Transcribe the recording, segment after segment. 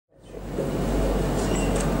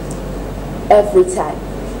every time.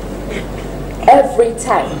 Every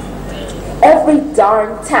time. Every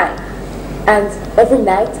darn time. And every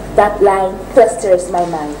night that line clusters my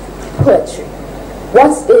mind. Poetry.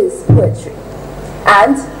 What is poetry?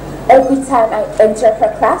 And every time I enter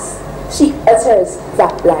her class, she utters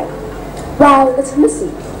that line. Why, little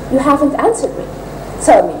missy, you haven't answered me.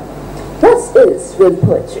 Tell me, what is real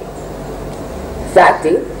poetry? That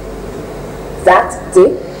day,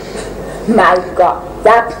 my God,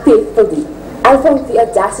 that fateful day, I found the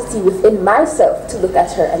audacity within myself to look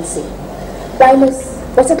at her and say, why, miss,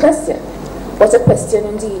 what a question. What a question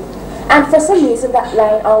indeed. And for some reason that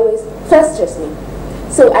line always flusters me.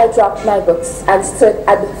 So I dropped my books and stood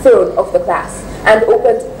at the throne of the class and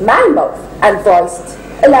opened my mouth and voiced,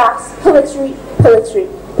 alas, poetry, poetry,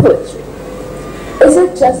 poetry. Is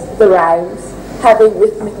it just the rhymes, having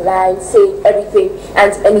rhythmic lines saying everything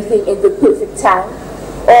and anything in the perfect time?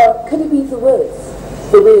 Or could it be the words,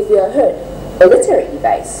 the way they are heard, a literary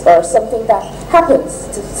device, or something that happens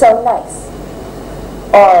to sound nice?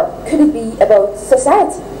 Or could it be about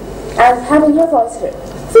society and having your voice heard,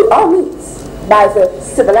 through all means, by the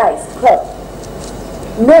civilized club?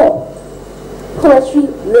 No, poetry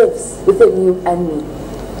lives within you and me.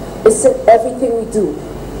 It's in everything we do,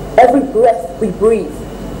 every breath we breathe,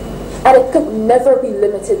 and it could never be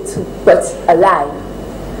limited to but a line,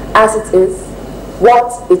 as it is,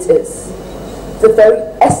 what it is, the very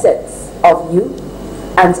essence of you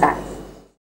and I.